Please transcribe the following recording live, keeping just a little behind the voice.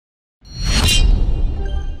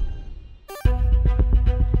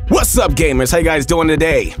What's up, gamers? How you guys doing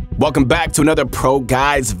today? Welcome back to another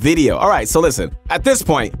ProGuides video. All right, so listen, at this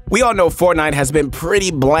point, we all know Fortnite has been pretty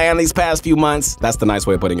bland these past few months. That's the nice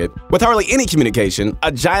way of putting it. With hardly any communication, a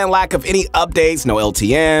giant lack of any updates, no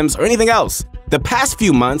LTMs, or anything else. The past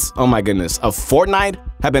few months, oh my goodness, of Fortnite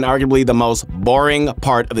have been arguably the most boring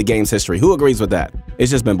part of the game's history. Who agrees with that?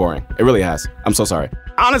 It's just been boring. It really has. I'm so sorry.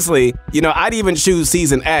 Honestly, I'd even choose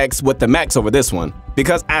Season X with the mechs over this one,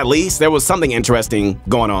 because at least there was something interesting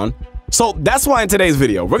going on. So that's why in today's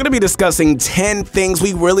video, we're going to be discussing 10 things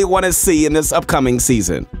we really want to see in this upcoming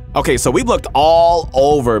season. Okay, so we've looked all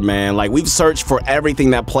over, man. Like, we've searched for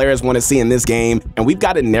everything that players want to see in this game, and we've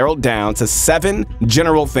got it narrowed down to 7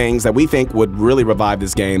 general things that we think would really revive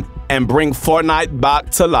this game and bring Fortnite back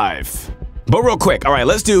to life. But real quick, all right,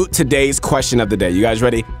 let's do today's question of the day. You guys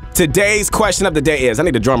ready? Today's question of the day is, I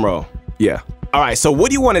need a drum roll. Yeah. All right, so what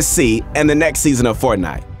do you want to see in the next season of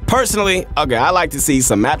Fortnite? Personally, okay, I like to see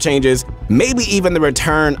some map changes, maybe even the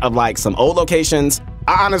return of like some old locations.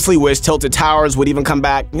 I honestly wish Tilted Towers would even come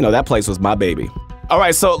back. That place was my baby. All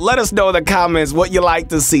right, so let us know in the comments what you like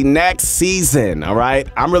to see next season, all right?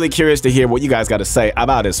 I'm really curious to hear what you guys got to say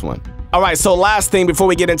about this one. All right, so last thing before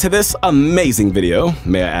we get into this amazing video,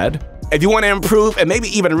 may I add, if you want to improve and maybe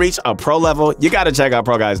even reach a pro level, you got to check out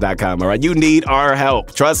ProGuides.com, all right? You need our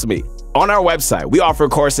help, trust me. On our website, we offer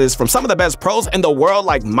courses from some of the best pros in the world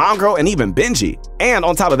like Mongrel and even Benji. And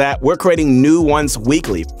on top of that, we're creating new ones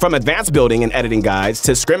weekly, from advanced building and editing guides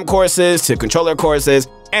to scrim courses to controller courses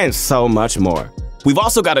and so much more. We've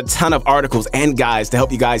also got a ton of articles and guides to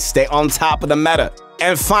help you guys stay on top of the meta.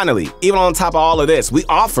 And finally, even on top of all of this, we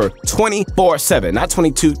offer 24/7, not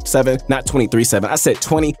 22/7, not 23/7. I said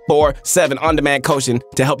 24/7 on-demand coaching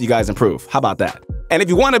to help you guys improve. How about that? And if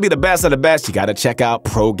you want to be the best of the best, you got to check out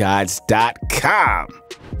ProGuides.com.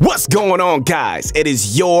 What's going on, guys? It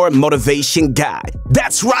is your motivation guy.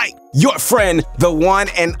 That's right, your friend, the one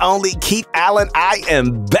and only Keith Allen. I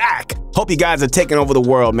am back. Hope you guys are taking over the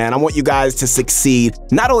world, man. I want you guys to succeed,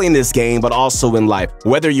 not only in this game, but also in life.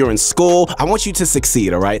 Whether you're in school, I want you to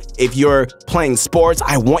succeed, all right? If you're playing sports,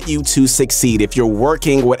 I want you to succeed. If you're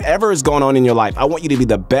working, whatever is going on in your life, I want you to be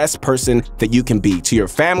the best person that you can be to your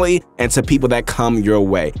family and to people that come your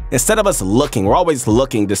way. Instead of us looking, we're always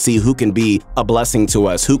looking to see who can be a blessing to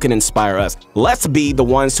us, who can inspire us. Let's be the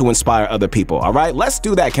ones to inspire other people, all right? Let's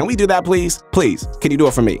do that. Can we do that, please? Please, can you do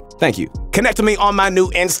it for me? Thank you. Connect with me on my new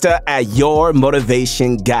Insta at Your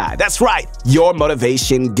Motivation Guy. That's right, Your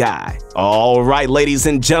Motivation Guy. All right, ladies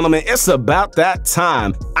and gentlemen, it's about that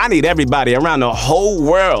time. I need everybody around the whole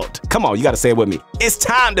world. Come on, you gotta say it with me. It's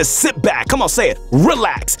time to sit back. Come on, say it.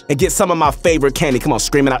 Relax and get some of my favorite candy. Come on,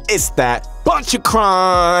 scream it out. It's that Bunch of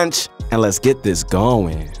Crunch. And let's get this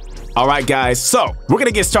going. All right, guys, so we're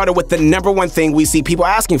gonna get started with the #1 thing we see people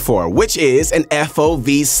asking for, which is an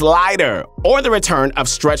FOV slider, or the return of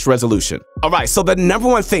stretch resolution. All right, so the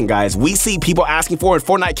 #1 thing, guys, we see people asking for in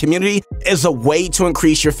Fortnite community is a way to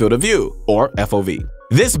increase your field of view, or FOV.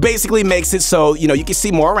 This basically makes it so, you can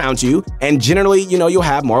see more around you, and generally, you'll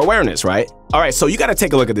have more awareness, right? All right, so you gotta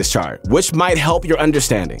take a look at this chart, which might help your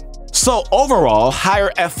understanding. So overall,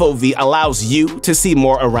 higher FOV allows you to see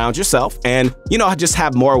more around yourself and, just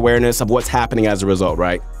have more awareness of what's happening as a result,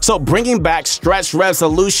 right? So bringing back stretch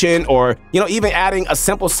resolution or, even adding a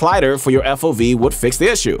simple slider for your FOV would fix the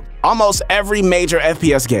issue. Almost every major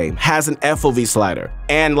FPS game has an FOV slider,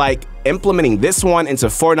 and implementing this one into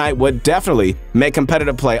Fortnite would definitely make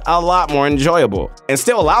competitive play a lot more enjoyable and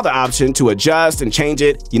still allow the option to adjust and change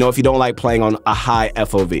it, if you don't like playing on a high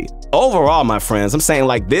FOV. Overall, my friends, I'm saying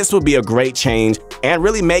this would be a great change and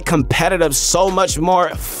really make competitive so much more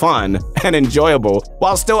fun and enjoyable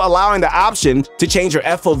while still allowing the option to change your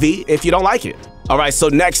FOV if you don't like it. All right, so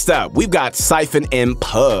next up, we've got Siphon in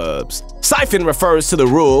pubs. Siphon refers to the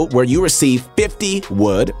rule where you receive 50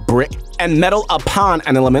 wood, brick, and metal upon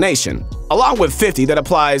an elimination, along with 50 that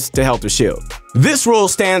applies to health or shield. This rule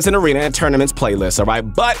stands in arena and tournaments playlists, all right?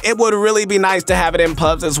 But it would really be nice to have it in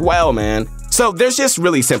pubs as well, man. So there's just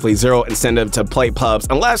really simply zero incentive to play pubs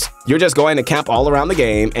unless you're just going to camp all around the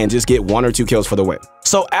game and just get 1 or 2 kills for the win.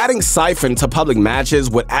 So adding Siphon to public matches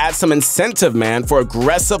would add some incentive, man, for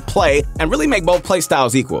aggressive play and really make both play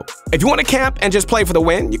styles equal. If you want to camp and just play for the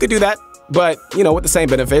win, you could do that, but, with the same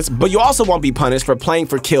benefits, but you also won't be punished for playing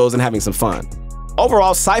for kills and having some fun.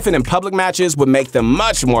 Overall, Siphon in public matches would make them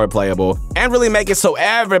much more playable and really make it so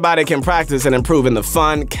everybody can practice and improve in the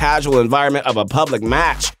fun, casual environment of a public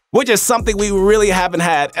match. which is something we really haven't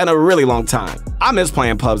had in a really long time. I miss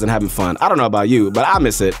playing pubs and having fun. I don't know about you, but I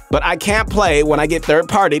miss it. But I can't play when I get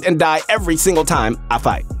third-partied and die every single time I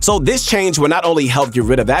fight. So this change would not only help get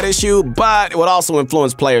rid of that issue, but it would also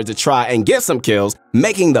influence players to try and get some kills,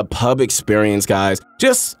 making the pub experience, guys,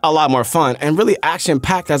 just a lot more fun and really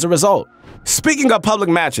action-packed as a result. Speaking of public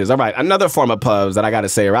matches, all right, another form of pubs that I gotta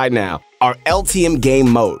say right now are LTM game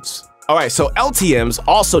modes. All right, so LTMs,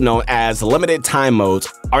 also known as limited time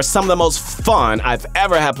modes, are some of the most fun I've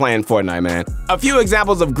ever had playing Fortnite, man. A few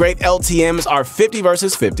examples of great LTMs are 50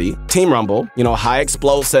 versus 50, Team Rumble, high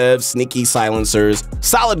explosives, sneaky silencers,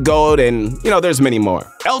 solid gold, and there's many more.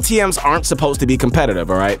 LTMs aren't supposed to be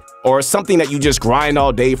competitive, all right? Or something that you just grind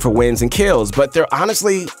all day for wins and kills, but they're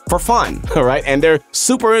honestly for fun, all right? And they're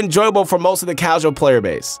super enjoyable for most of the casual player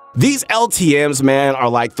base. These LTMs, man, are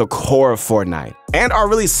like the core of Fortnite and are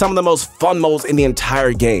really some of the most fun modes in the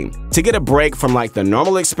entire game. To get a break from like the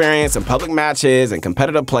normal experience and public matches and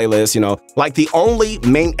competitive playlists, like the only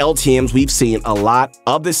main LTMs we've seen a lot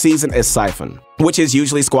of this season is Siphon, which is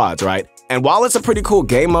usually squads, right? And while it's a pretty cool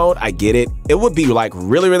game mode, I get it, it would be like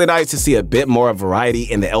really nice to see a bit more variety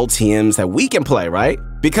in the LTMs that we can play, right?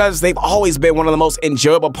 Because they've always been one of the most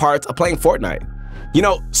enjoyable parts of playing Fortnite.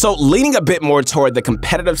 So leaning a bit more toward the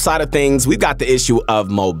competitive side of things, we've got the issue of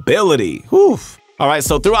mobility. Whew. All right,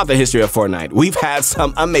 so throughout the history of Fortnite, we've had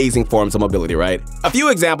some amazing forms of mobility, right? A few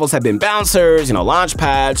examples have been bouncers, launch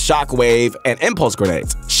pads, shockwave, and impulse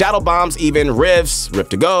grenades, shadow bombs even, rifts,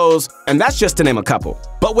 rift-to-goes, and that's just to name a couple.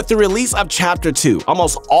 But with the release of Chapter 2,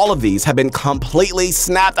 almost all of these have been completely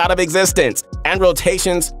snapped out of existence, and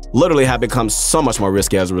rotations literally have become so much more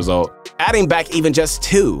risky as a result. Adding back even just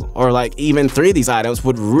 2 or like even 3 of these items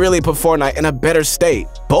would really put Fortnite in a better state,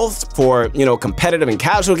 both for, competitive and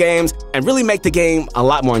casual games, and really make the game a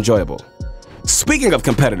lot more enjoyable. Speaking of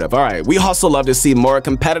competitive, all right, we also love to see more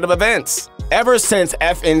competitive events. Ever since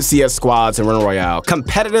FNCS squads and Run Royale,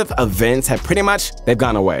 competitive events have they've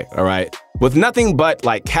gone away, all right? With nothing but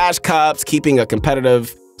like cash cups keeping a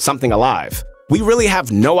competitive something alive. We really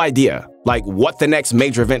have no idea like what the next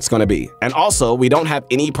major event's gonna be. And also, we don't have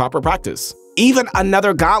any proper practice. Even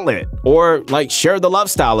another gauntlet or like share the love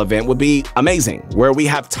style event would be amazing, where we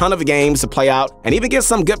have a ton of games to play out and even get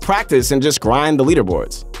some good practice and just grind the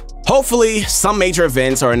leaderboards. Hopefully, some major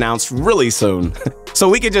events are announced really soon, so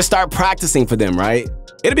we can just start practicing for them, right?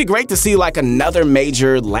 It'd be great to see like another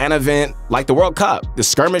major LAN event like the World Cup, the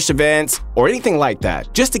skirmish events, or anything like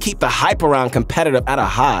that, just to keep the hype around competitive at a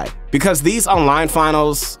high. Because these online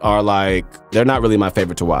finals are they're not really my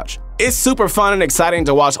favorite to watch. It's super fun and exciting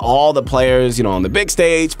to watch all the players, on the big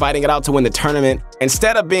stage, fighting it out to win the tournament,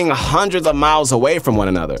 instead of being hundreds of miles away from one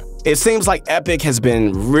another. It seems like Epic has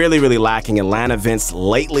been really lacking in LAN events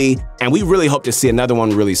lately, and we really hope to see another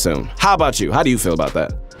one really soon. How about you? How do you feel about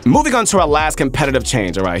that? Moving on to our last competitive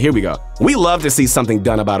change, all right, here we go. We love to see something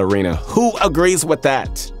done about Arena. Who agrees with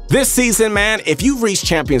that? This season, man, if you've reached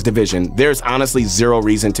Champions Division, there's honestly zero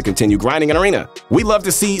reason to continue grinding in Arena. We love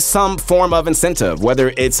to see some form of incentive,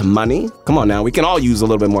 whether it's money, come on now, we can all use a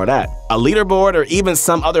little bit more of that, a leaderboard, or even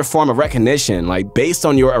some other form of recognition, like based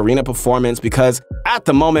on your Arena performance, because at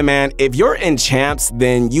the moment, man, if you're in Champs,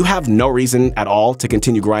 then you have no reason at all to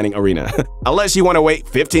continue grinding Arena, unless you want to wait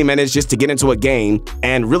 15 minutes just to get into a game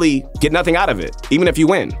and really get nothing out of it, even if you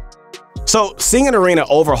win. So seeing an Arena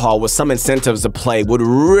overhaul with some incentives to play would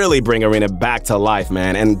really bring Arena back to life,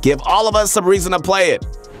 man, and give all of us some reason to play it.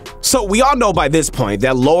 So we all know by this point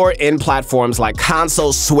that lower-end platforms like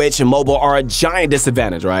console, Switch, and mobile are a giant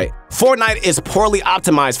disadvantage, right? Fortnite is poorly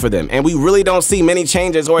optimized for them, and we really don't see many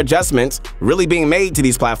changes or adjustments really being made to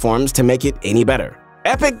these platforms to make it any better.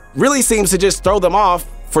 Epic really seems to just throw them off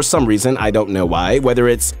for some reason. I don't know why, whether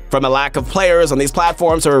it's from a lack of players on these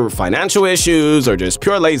platforms or financial issues or just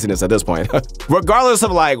pure laziness at this point. Regardless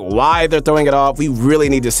of why they're throwing it off, we really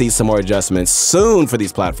need to see some more adjustments soon for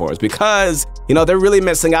these platforms because, they're really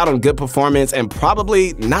missing out on good performance and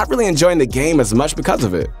probably not really enjoying the game as much because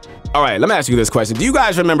of it. All right, let me ask you this question. Do you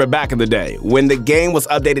guys remember back in the day when the game was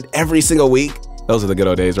updated every single week? Those are the good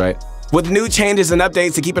old days, right? With new changes and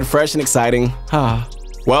updates to keep it fresh and exciting.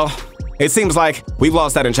 Well, it seems like we've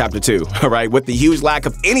lost that in Chapter 2, all right? With the huge lack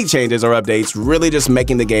of any changes or updates really just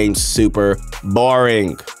making the game super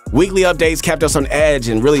boring. Weekly updates kept us on edge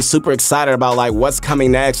and really super excited about what's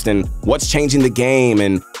coming next and what's changing the game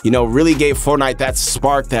and, really gave Fortnite that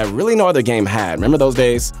spark that really no other game had. Remember those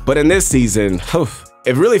days? But in this season,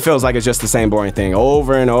 It really feels like it's just the same boring thing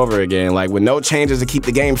over and over again, like with no changes to keep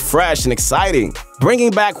the game fresh and exciting. Bringing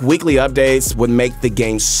back weekly updates would make the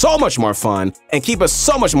game so much more fun and keep us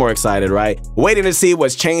so much more excited, right? Waiting to see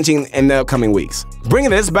what's changing in the upcoming weeks. Bringing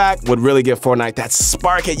this back would really give Fortnite that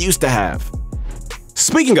spark it used to have.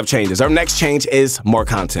 Speaking of changes, our next change is more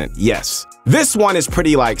content. Yes. This one is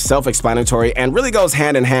pretty self-explanatory and really goes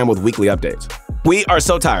hand in hand with weekly updates. We are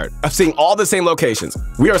so tired of seeing all the same locations.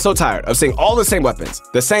 We are so tired of seeing all the same weapons,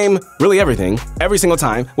 the same, really everything, every single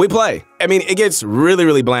time we play. I mean, it gets really,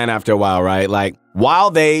 really bland after a while, right? While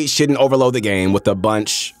they shouldn't overload the game with a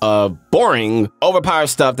bunch of boring, overpowered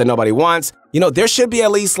stuff that nobody wants, there should be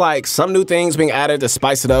at least some new things being added to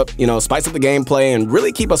spice it up, spice up the gameplay and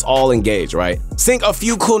really keep us all engaged, right? Seeing a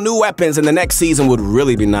few cool new weapons in the next season would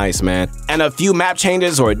really be nice, man. And a few map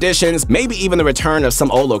changes or additions, maybe even the return of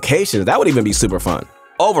some old locations, that would even be super fun.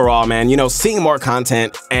 Overall, man, seeing more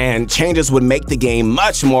content and changes would make the game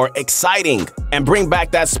much more exciting and bring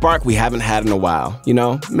back that spark we haven't had in a while.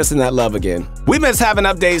 Missing that love again. We miss having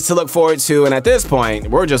updates to look forward to, and at this point,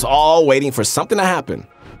 we're just all waiting for something to happen.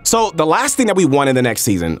 So the last thing that we want in the next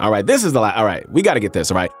season, all right, this is the last, all right, we got to get this,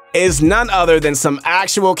 all right, is none other than some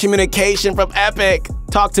actual communication from Epic.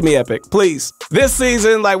 Talk to me, Epic, please. This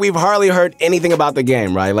season, we've hardly heard anything about the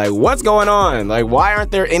game, right? What's going on? Why aren't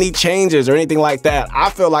there any changes or anything like that? I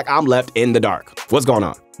feel like I'm left in the dark. What's going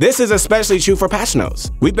on? This is especially true for patch notes.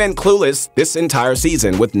 We've been clueless this entire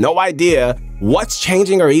season with no idea what's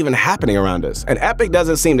changing or even happening around us. And Epic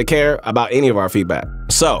doesn't seem to care about any of our feedback.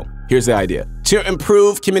 So here's the idea. To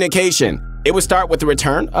improve communication, it would start with the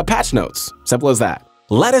return of patch notes. Simple as that.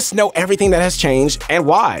 Let us know everything that has changed and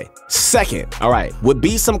why. Second, all right, would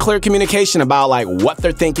be some clear communication about what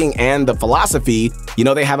they're thinking and the philosophy,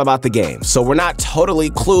 they have about the game. So we're not totally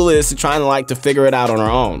clueless and trying to figure it out on our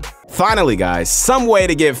own. Finally, guys, some way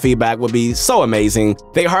to give feedback would be so amazing.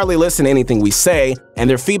 They hardly listen to anything we say, and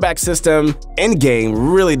their feedback system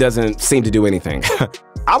in-game really doesn't seem to do anything.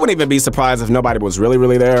 I wouldn't even be surprised if nobody was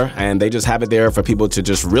really there and they just have it there for people to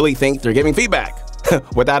just really think they're giving feedback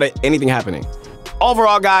without anything happening.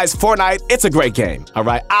 Overall, guys, Fortnite, it's a great game, all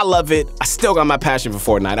right? I love it. I still got my passion for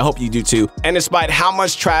Fortnite. I hope you do too. And despite how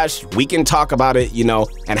much trash we can talk about it,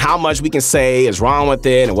 and how much we can say is wrong with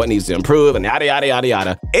it and what needs to improve and yada, yada, yada,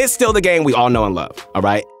 yada, it's still the game we all know and love, all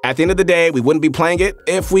right? At the end of the day, we wouldn't be playing it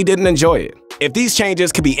if we didn't enjoy it. If these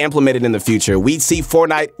changes could be implemented in the future, we'd see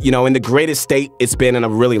Fortnite, in the greatest state it's been in a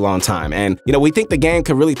really long time. And, we think the game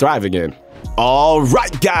could really thrive again. All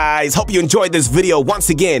right, guys, hope you enjoyed this video. Once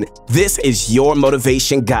again, this is your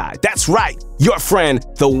motivation guide. That's right, your friend,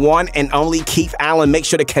 the one and only Keith Allen. Make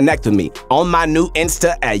sure to connect with me on my new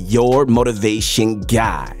Insta at Your Motivation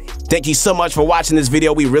Guide. Thank you so much for watching this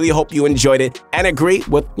video. We really hope you enjoyed it and agree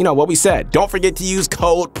with, what we said. Don't forget to use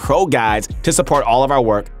code ProGuides to support all of our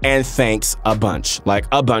work. And thanks a bunch,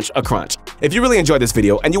 a crunch. If you really enjoyed this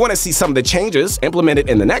video and you want to see some of the changes implemented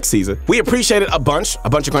in the next season, we appreciate it a bunch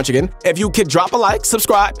of crunch again. If you could drop a like,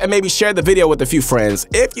 subscribe, and maybe share the video with a few friends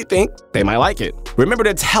if you think they might like it. Remember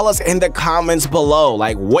to tell us in the comments below,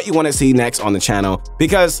 what you want to see next on the channel,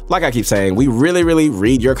 because like I keep saying, we really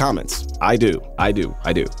read your comments. I do.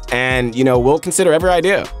 And, we'll consider every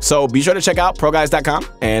idea. So be sure to check out ProGuides.com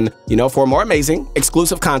and, for more amazing,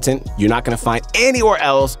 exclusive content you're not going to find anywhere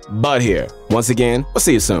else but here. Once again, we'll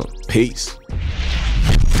see you soon. Peace.